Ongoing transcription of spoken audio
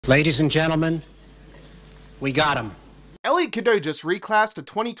Ladies and gentlemen, we got him. Elliott Cadeau just reclassed to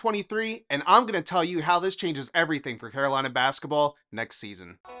 2023, and I'm going to tell you how this changes everything for Carolina basketball next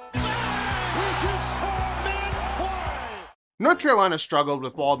season. North Carolina struggled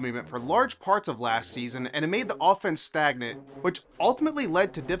with ball movement for large parts of last season, and it made the offense stagnant, which ultimately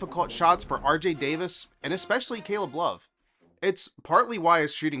led to difficult shots for RJ Davis and especially Caleb Love. It's partly why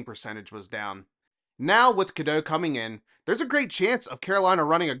his shooting percentage was down. Now, with Cadeau coming in, there's a great chance of Carolina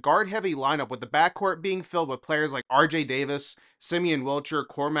running a guard-heavy lineup with the backcourt being filled with players like RJ Davis, Simeon Wilcher,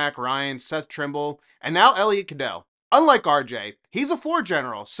 Cormac, Ryan, Seth Trimble, and now Elliott Cadeau. Unlike RJ, he's a floor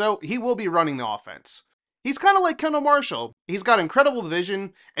general, so he will be running the offense. He's kind of like Kendall Marshall. He's got incredible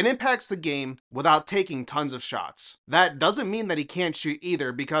vision and impacts the game without taking tons of shots. That doesn't mean that he can't shoot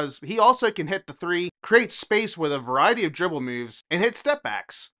either, because he also can hit the three, create space with a variety of dribble moves, and hit step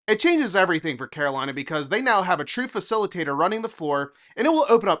backs. It changes everything for Carolina because they now have a true facilitator running the floor, and it will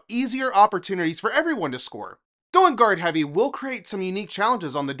open up easier opportunities for everyone to score. Going guard heavy will create some unique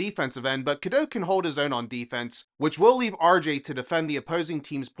challenges on the defensive end, but Cadeau can hold his own on defense, which will leave RJ to defend the opposing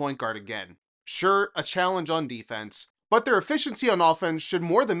team's point guard again. Sure, a challenge on defense, but their efficiency on offense should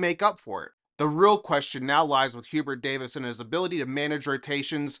more than make up for it. The real question now lies with Hubert Davis and his ability to manage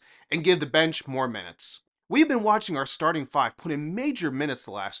rotations and give the bench more minutes. We've been watching our starting five put in major minutes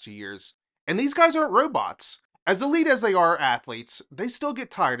the last 2 years, and these guys aren't robots. As elite as they are athletes, they still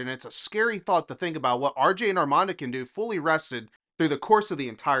get tired, and it's a scary thought to think about what RJ and Armando can do fully rested through the course of the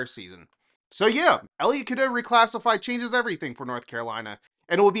entire season. So yeah, Elliott Cadeau reclassified changes everything for North Carolina,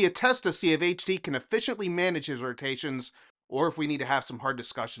 and it will be a test to see if HT can efficiently manage his rotations, or if we need to have some hard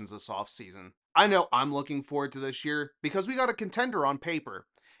discussions this offseason. I know I'm looking forward to this year, because we got a contender on paper.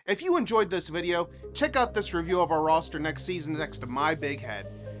 If you enjoyed this video, check out this review of our roster next season next to my big head.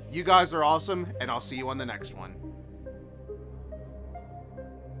 You guys are awesome, and I'll see you on the next one.